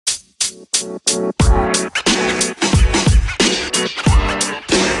Hey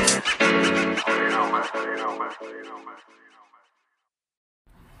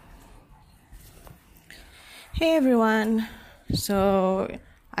everyone. So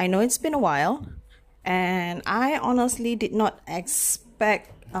I know it's been a while, and I honestly did not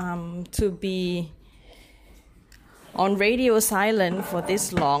expect to be on radio silent for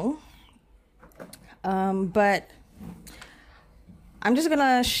this long. But I'm just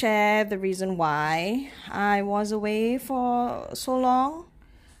gonna share the reason why I was away for so long.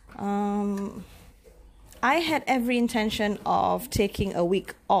 I had every intention of taking a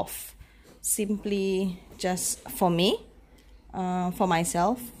week off, simply just for me, for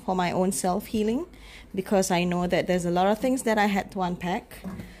myself, for my own self-healing, because I know that there's a lot of things that I had to unpack.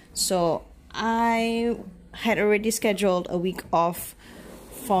 So I had already scheduled a week off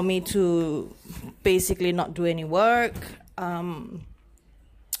for me to basically not do any work,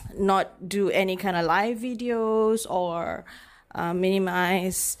 not do any kind of live videos, or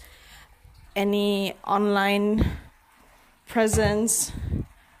minimize any online presence.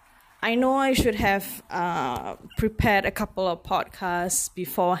 I know I should have prepared a couple of podcasts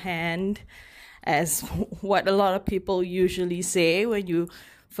beforehand, as what a lot of people usually say when you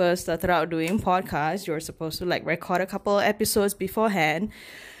first started out doing podcasts. You're supposed to record a couple of episodes beforehand,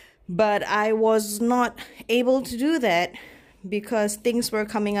 but I was not able to do that because things were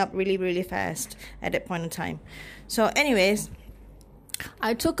coming up really, really fast at that point in time. So anyways,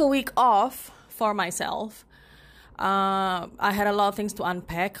 I took a week off for myself. I had a lot of things to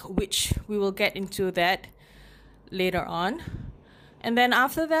unpack, which we will get into that later on. And then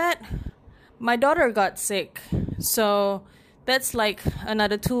after that, my daughter got sick. So that's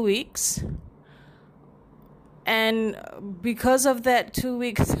another 2 weeks. And because of that 2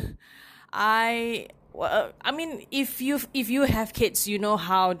 weeks, if you have kids, you know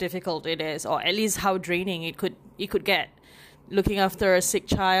how difficult it is, or at least how draining it could get, looking after a sick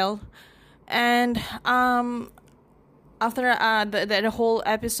child. And after the whole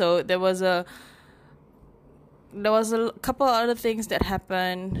episode, there was a couple of other things that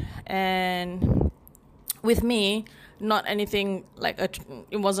happened, and with me, not anything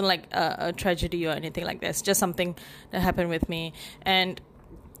it wasn't a tragedy or anything like this, just something that happened with me. And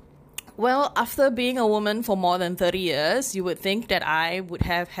well, after being a woman for more than 30 years, you would think that I would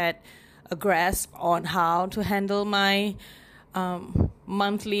have had a grasp on how to handle my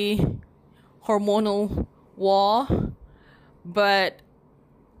monthly hormonal war, but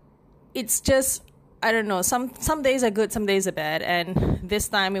it's just, I don't know, some days are good, some days are bad, and this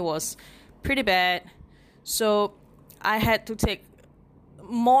time it was pretty bad. So I had to take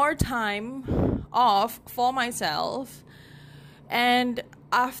more time off for myself, and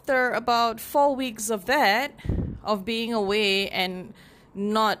after about 4 weeks of that, of being away and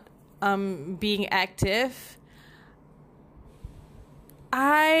not being active,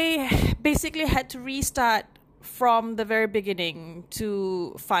 I basically had to restart from the very beginning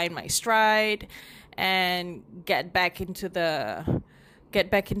to find my stride and get back into the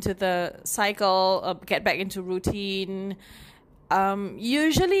cycle, get back into routine.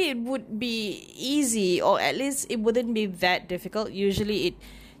 Usually it would be easy, or at least it wouldn't be that difficult. Usually it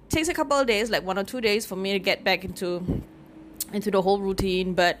takes a couple of days, 1 or 2 days, for me to get back into the whole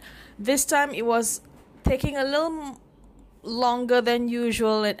routine. But this time it was taking a little longer than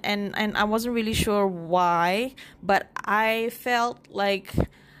usual, and I wasn't really sure why, but I felt like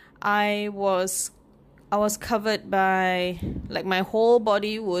I was covered by, my whole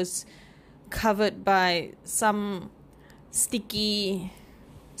body was covered by some sticky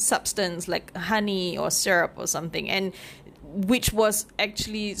substance, like honey or syrup or something, and which was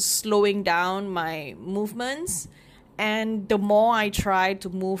actually slowing down my movements. And the more I tried to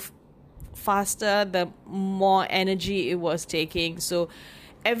move faster, the more energy it was taking. So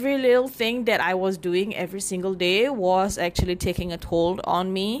every little thing that I was doing every single day was actually taking a toll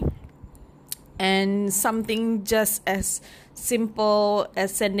on me. And something just as simple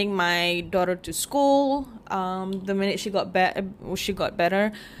as sending my daughter to school, the minute she got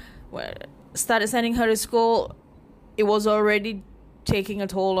better, started sending her to school, it was already taking a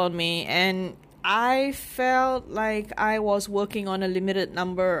toll on me. And I felt like I was working on a limited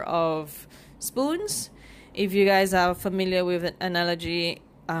number of spoons. If you guys are familiar with an analogy,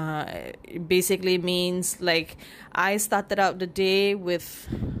 it basically means I started out the day with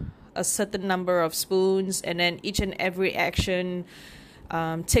a certain number of spoons, and then each and every action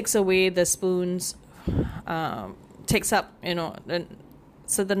takes away the spoons, takes up a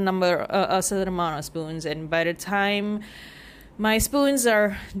certain amount of spoons. And by the time my spoons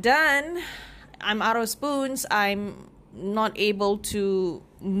are done, I'm out of spoons, I'm not able to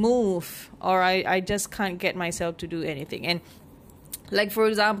move, or I just can't get myself to do anything. And like, for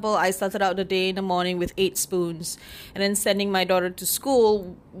example, I started out the day in the morning with 8 spoons, and then sending my daughter to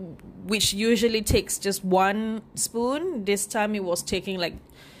school, which usually takes just 1 spoon. This time it was taking like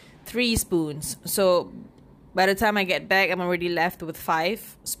 3 spoons. So by the time I get back, I'm already left with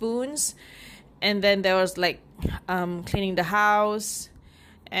 5 spoons. And then there was like cleaning the house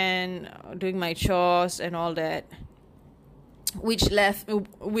and doing my chores and all that, which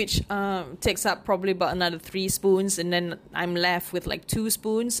takes up probably about another 3 spoons, and then I'm left with like 2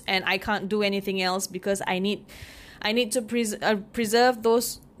 spoons, and I can't do anything else because I need to preserve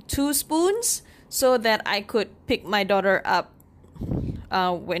those 2 spoons so that I could pick my daughter up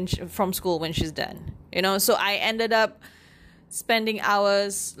from school when she's done. So I ended up spending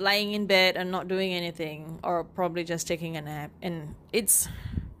hours lying in bed and not doing anything, or probably just taking a nap. And it's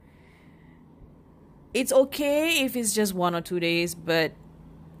okay if it's just 1 or 2 days, but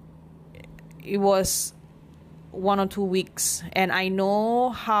it was 1 or 2 weeks, and I know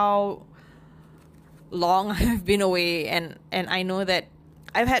how long I've been away, and I know that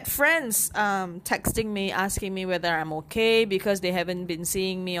I've had friends texting me, asking me whether I'm okay because they haven't been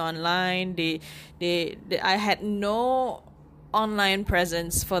seeing me online. I had no online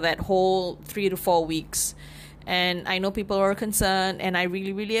presence for that whole 3 to 4 weeks, and I know people are concerned, and I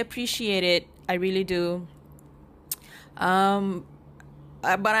really, really appreciate it. I really do. But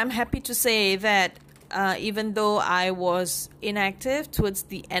I'm happy to say that even though I was inactive towards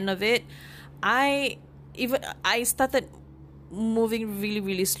the end of it, I started moving really,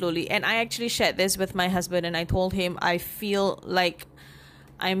 really slowly. And I actually shared this with my husband, and I told him I feel like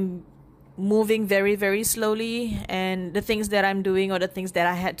I'm moving very, very slowly, and the things that I'm doing, or the things that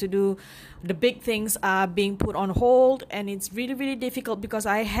I had to do, the big things, are being put on hold. And it's really, really difficult because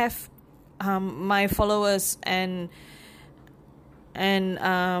I have my followers and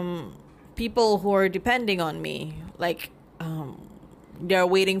people who are depending on me. Like they're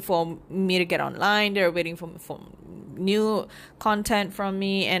waiting for me to get online, they're waiting for new content from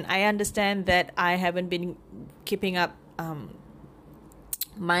me, and I understand that I haven't been keeping up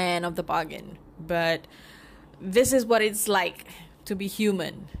my end of the bargain. But this is what it's like to be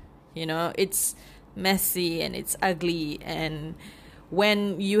human. It's messy and it's ugly, and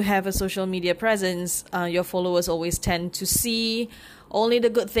when you have a social media presence, your followers always tend to see only the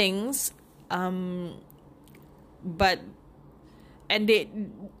good things, it's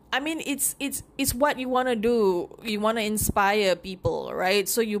what you want to do. You want to inspire people, right?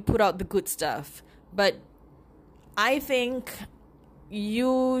 So you put out the good stuff. But I think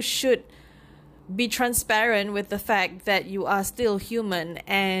you should be transparent with the fact that you are still human,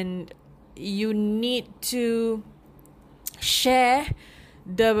 and you need to share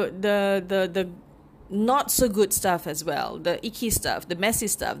the not so good stuff as well, the icky stuff, the messy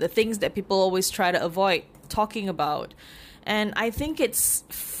stuff, the things that people always try to avoid talking about. And I think it's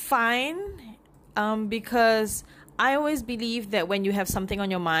fine, because I always believe that when you have something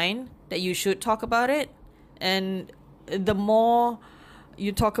on your mind, that you should talk about it, and the more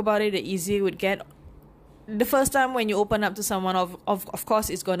you talk about it, the easier it would get. The first time when you open up to someone, of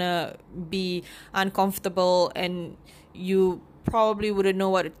course it's gonna be uncomfortable, and you probably wouldn't know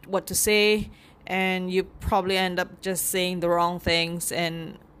what to say, and you probably end up just saying the wrong things.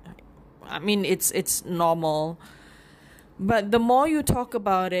 And it's normal, but the more you talk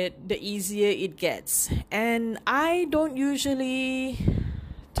about it, the easier it gets. And I don't usually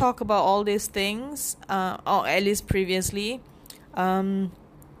talk about all these things, or at least previously.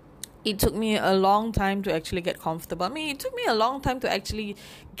 It took me a long time to actually get comfortable. It took me a long time to actually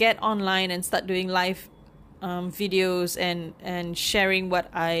get online and start doing live videos and sharing what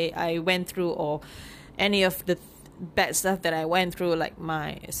I went through, or any of the bad stuff that I went through, like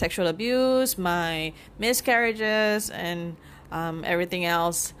my sexual abuse, my miscarriages, and everything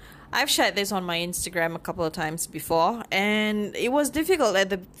else. I've shared this on my Instagram a couple of times before, and it was difficult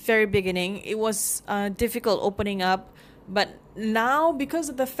at the very beginning. It was difficult opening up, but now, because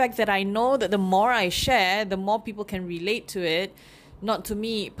of the fact that I know that the more I share, the more people can relate to it, not to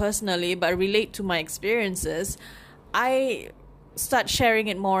me personally, but relate to my experiences, I start sharing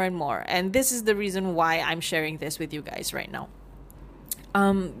it more and more. And this is the reason why I'm sharing this with you guys right now.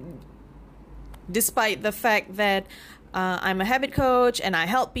 Despite the fact that I'm a habit coach and I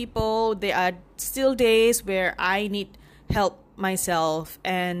help people, there are still days where I need help myself,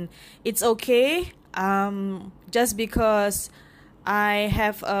 and it's okay. Just because I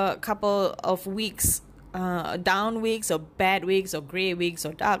have a couple of weeks, down weeks, or bad weeks, or gray weeks,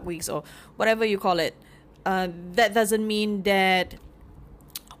 or dark weeks, or whatever you call it, that doesn't mean that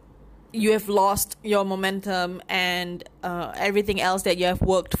you have lost your momentum, and everything else that you have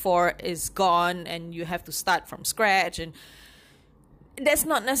worked for is gone, and you have to start from scratch. And that's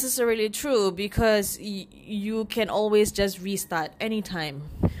not necessarily true, because you can always just restart anytime.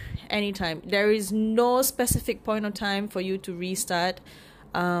 There is no specific point of time for you to restart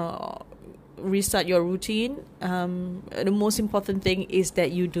your routine. The most important thing is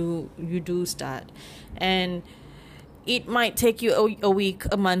that you do start, and it might take you a week,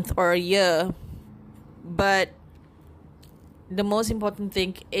 a month, or a year, but the most important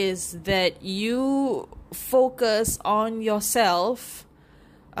thing is that you focus on yourself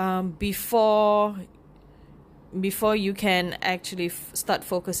before you can actually start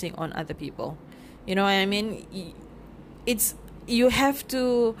focusing on other people. You know what I mean? You have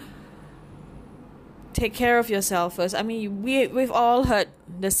to take care of yourself first. I mean, we've all heard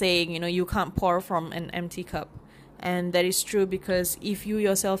the saying, you can't pour from an empty cup. And that is true, because if you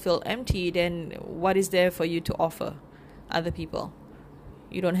yourself feel empty, then what is there for you to offer other people?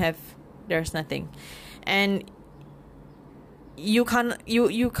 There's nothing. And you can't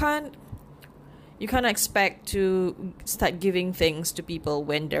expect to start giving things to people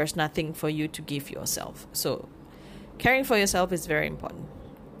when there's nothing for you to give yourself. So caring for yourself is very important.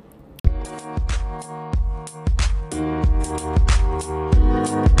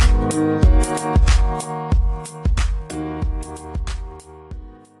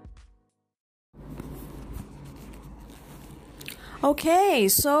 Okay,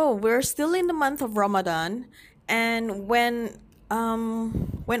 so we're still in the month of Ramadan, and when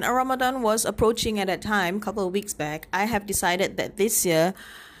Ramadan was approaching at that time, a couple of weeks back, I have decided that this year's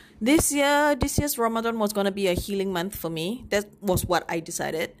Ramadan was going to be a healing month for me. That was what I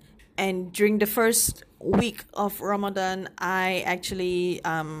decided. And during the first week of Ramadan, I actually,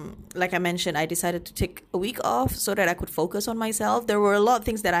 like I mentioned, I decided to take a week off so that I could focus on myself. There were a lot of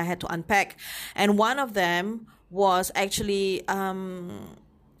things that I had to unpack, and one of them was actually an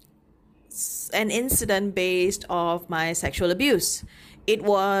incident based off my sexual abuse. It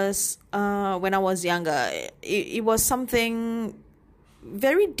was when I was younger. It was something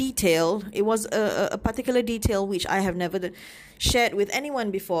very detailed. It was a particular detail which I have never shared with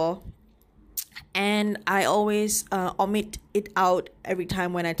anyone before, and I always omit it out every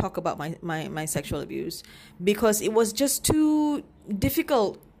time when I talk about my sexual abuse, because it was just too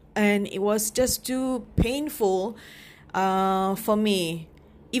difficult and it was just too painful for me.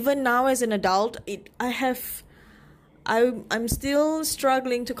 Even now as an adult, I'm still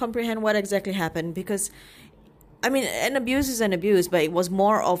struggling to comprehend what exactly happened, because I mean, an abuse is an abuse, but it was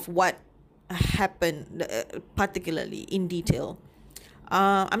more of what happened, particularly in detail.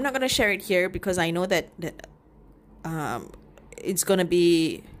 I'm not going to share it here because I know that it's going to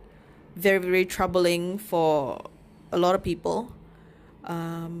be very, very troubling for a lot of people.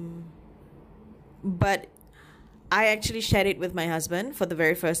 But I actually shared it with my husband for the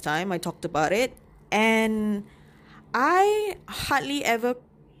very first time. I talked about it, and I hardly ever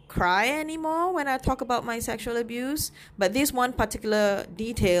cry anymore when I talk about my sexual abuse, but this one particular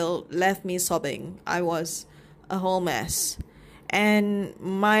detail left me sobbing. I was a whole mess, and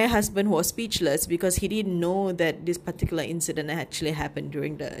my husband was speechless because he didn't know that this particular incident actually happened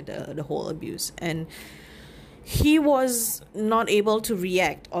during the whole abuse, and he was not able to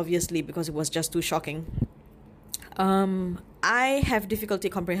react, obviously, because it was just too shocking. I have difficulty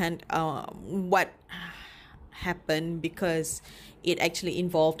comprehend what happened because it actually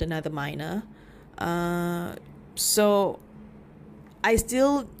involved another minor. So I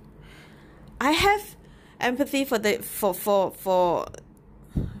have empathy for the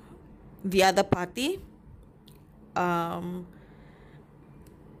other party.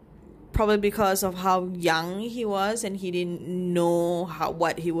 Probably because of how young he was and he didn't know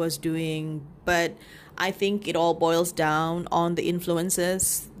what he was doing. But I think it all boils down on the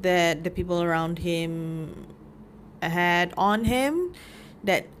influences that the people around him had on him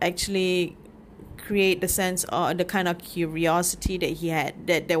that actually create the sense or the kind of curiosity that he had,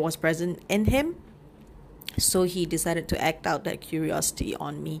 that was present in him. So he decided to act out that curiosity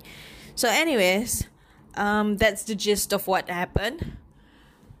on me. So anyways, that's the gist of what happened.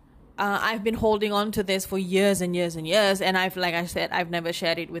 I've been holding on to this for years and years and years, and like I said, I've never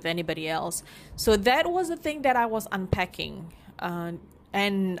shared it with anybody else. So that was the thing that I was unpacking,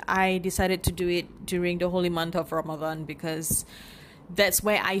 and I decided to do it during the holy month of Ramadan because that's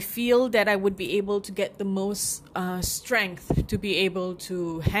where I feel that I would be able to get the most strength to be able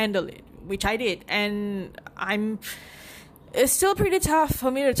to handle it, which I did. And it's still pretty tough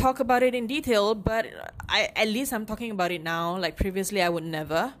for me to talk about it in detail, but at least I'm talking about it now. Like previously I would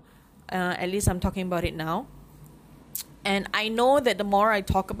never. At least I'm talking about it now. And I know that the more I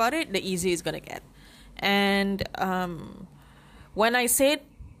talk about it, the easier it's going to get. And when I say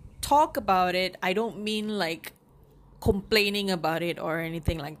talk about it, I don't mean like complaining about it or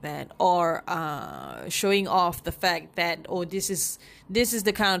anything like that, or showing off the fact that, oh, this is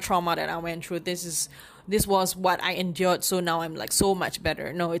the kind of trauma that I went through. This was what I endured, so now I'm like so much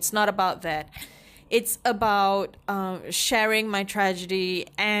better. No, it's not about that. It's about sharing my tragedy,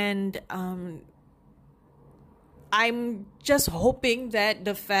 and I'm just hoping that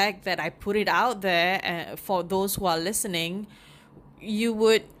the fact that I put it out there for those who are listening, you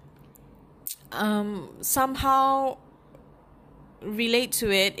would somehow relate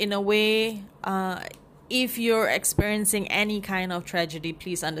to it in a way. If you're experiencing any kind of tragedy,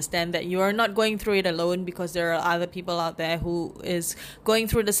 please understand that you are not going through it alone, because there are other people out there who is going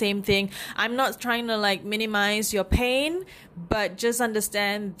through the same thing. I'm not trying to like minimize your pain, but just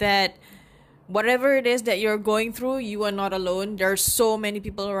understand that whatever it is that you're going through, you are not alone. There are so many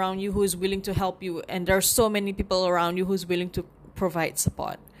people around you who is willing to help you, and there are so many people around you who's willing to provide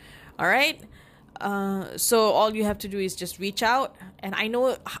support. All right. So all you have to do is just reach out. And I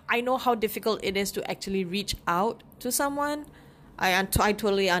know how difficult it is to actually reach out to someone. I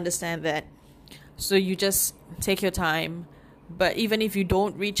totally understand that. So you just take your time. But even if you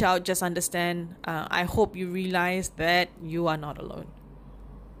don't reach out, just understand. I hope you realize that you are not alone.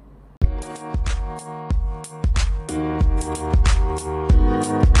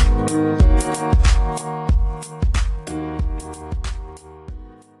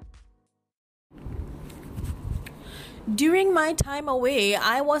 During my time away,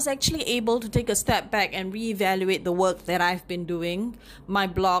 I was actually able to take a step back and reevaluate the work that I've been doing. My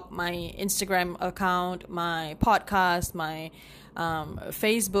blog, my Instagram account, my podcast, my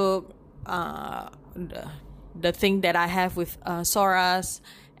Facebook, the thing that I have with Soras,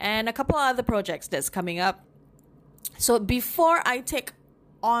 and a couple of other projects that's coming up. So before I take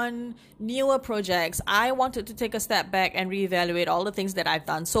on newer projects, I wanted to take a step back and reevaluate all the things that I've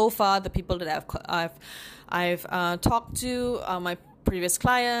done so far, the people that I've talked to, my previous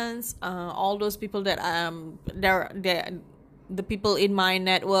clients, all those people that the people in my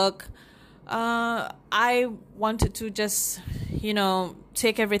network. I wanted to just,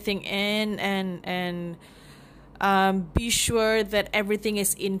 take everything in and be sure that everything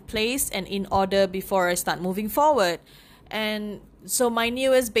is in place and in order before I start moving forward. And so my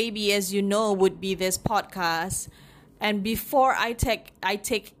newest baby, as you know, would be this podcast. And before I take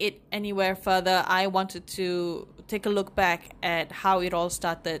it anywhere further, I wanted to take a look back at how it all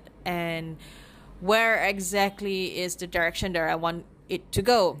started and where exactly is the direction that I want it to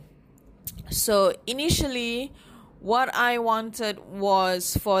go. So initially, what I wanted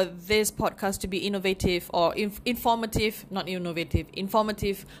was for this podcast to be innovative or informative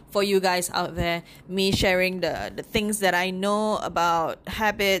for you guys out there. Me sharing the things that I know about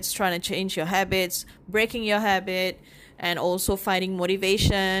habits, trying to change your habits, breaking your habit, and also finding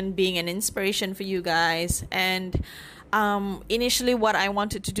motivation, being an inspiration for you guys. And initially what I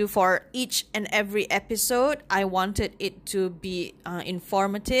wanted to do for each and every episode, I wanted it to be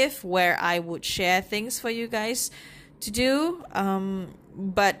informative, where I would share things for you guys to do.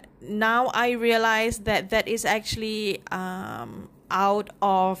 But now I realize that is actually out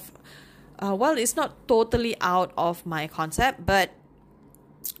of, it's not totally out of my concept, but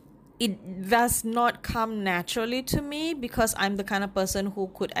it does not come naturally to me, because I'm the kind of person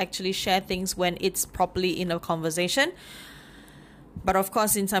who could actually share things when it's properly in a conversation. But of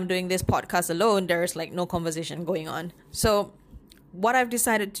course, since I'm doing this podcast alone, there's like no conversation going on. So what I've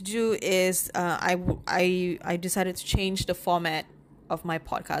decided to do is I decided to change the format of my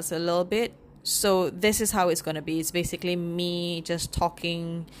podcast a little bit. So this is how it's going to be. It's basically me just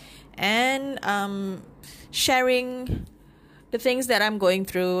talking and sharing the things that I'm going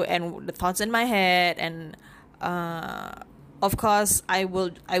through and the thoughts in my head. And of course, I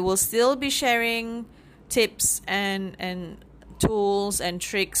will still be sharing tips and tools and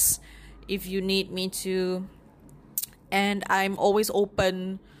tricks if you need me to. And I'm always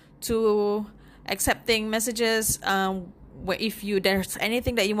open to accepting messages. If there's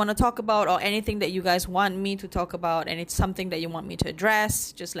anything that you want to talk about, or anything that you guys want me to talk about, and it's something that you want me to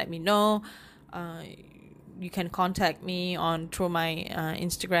address, just let me know. You can contact me through my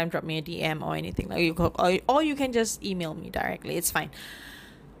Instagram, drop me a DM or anything or you can just email me directly. It's fine.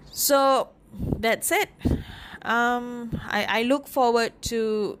 So that's it. I look forward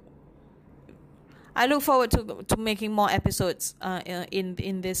to making more episodes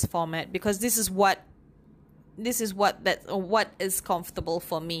in this format, because this is what is comfortable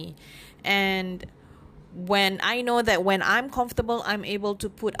for me. And when I know that when I'm comfortable, I'm able to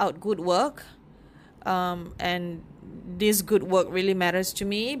put out good work, and this good work really matters to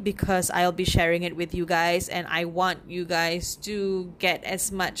me because I'll be sharing it with you guys, and I want you guys to get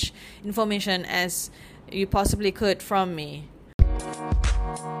as much information as you possibly could from me.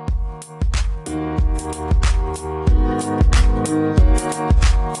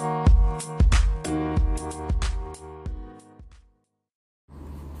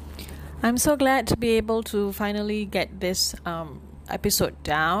 I'm so glad to be able to finally get this episode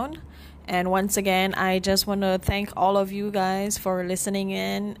down. And once again, I just want to thank all of you guys for listening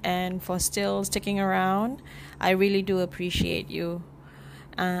in and for still sticking around. I really do appreciate you.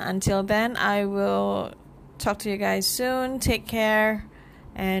 Until then, I will talk to you guys soon. Take care.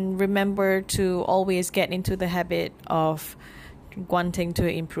 And remember to always get into the habit of wanting to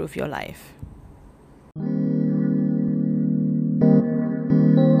improve your life.